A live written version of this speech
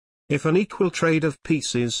If an equal trade of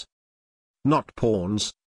pieces, not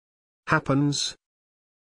pawns, happens,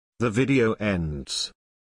 the video ends.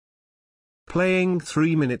 Playing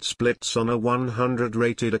 3-minute splits on a 100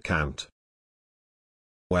 rated account.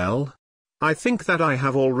 Well, I think that I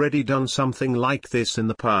have already done something like this in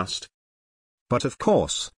the past. But of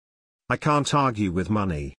course, I can't argue with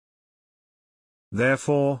money.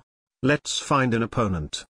 Therefore, let's find an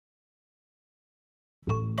opponent.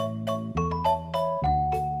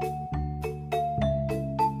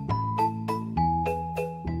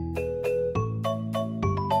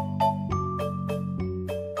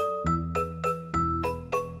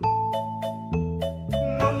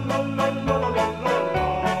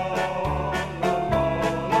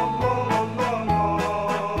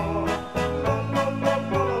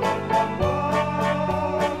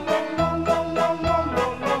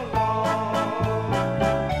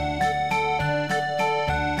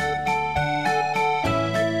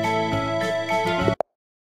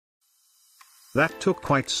 That took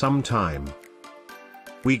quite some time.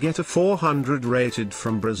 We get a 400 rated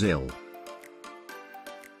from Brazil.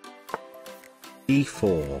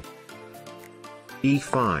 E4.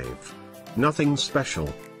 E5. Nothing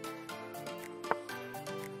special.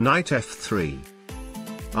 Knight F3.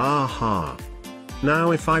 Aha.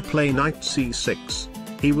 Now if I play Knight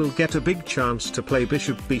C6, he will get a big chance to play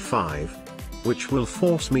Bishop B5, which will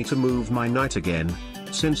force me to move my knight again,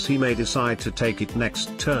 since he may decide to take it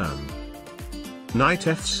next turn. Knight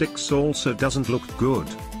F6 also doesn't look good,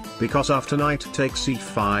 because after knight takes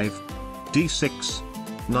E5,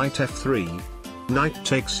 D6, knight F3, knight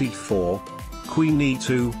takes E4, queen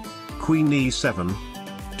E2, queen E7,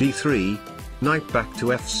 D3, knight back to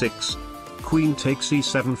F6, queen takes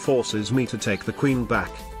E7 forces me to take the queen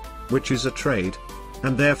back, which is a trade,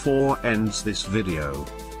 and therefore ends this video.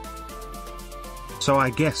 So I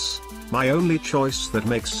guess, my only choice that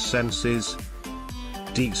makes sense is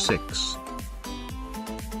D6.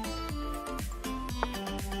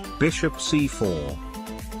 Bishop C4.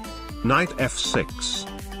 Knight F6.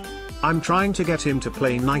 I'm trying to get him to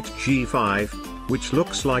play Knight G5, which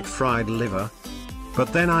looks like fried liver.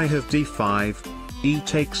 But then I have D5, E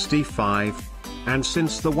takes D5, and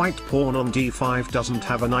since the white pawn on D5 doesn't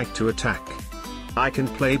have a knight to attack, I can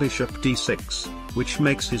play Bishop D6, which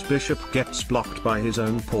makes his bishop gets blocked by his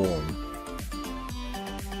own pawn.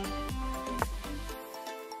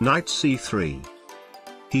 Knight C3.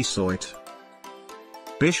 He saw it.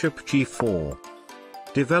 Bishop G4.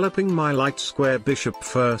 Developing my light square bishop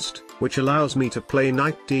first, which allows me to play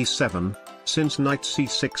Knight D7, since Knight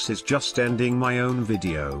C6 is just ending my own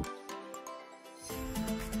video.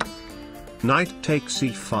 Knight takes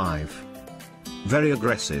E5. Very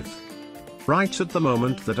aggressive. Right at the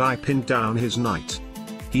moment that I pinned down his knight,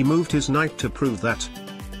 he moved his knight to prove that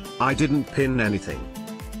I didn't pin anything.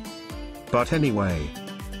 But anyway,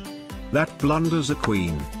 that blunders a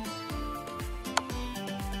queen.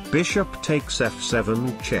 Bishop takes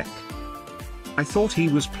F7 check. I thought he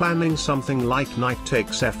was planning something like knight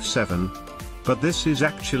takes F7, but this is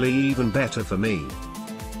actually even better for me.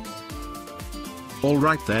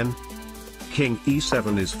 Alright then. King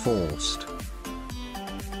E7 is forced.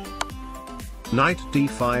 Knight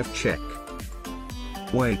D5 check.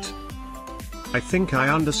 Wait. I think I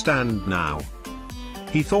understand now.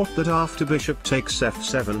 He thought that after bishop takes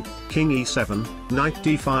F7, King E7, Knight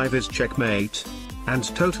D5 is checkmate,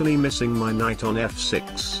 and totally missing my knight on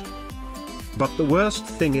F6. But the worst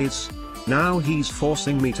thing is, now he's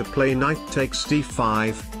forcing me to play knight takes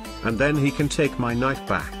D5, and then he can take my knight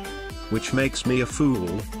back, which makes me a fool,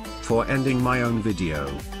 for ending my own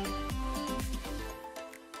video.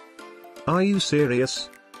 Are you serious?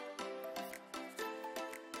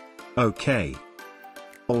 Okay.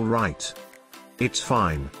 Alright. It's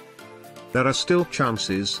fine. There are still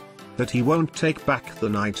chances that he won't take back the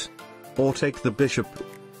knight, or take the bishop,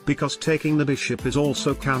 because taking the bishop is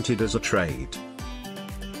also counted as a trade.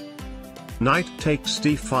 Knight takes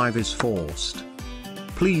D5 is forced.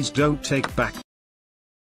 Please don't take back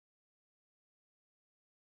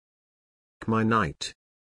my knight.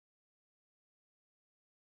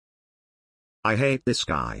 I hate this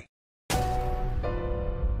guy.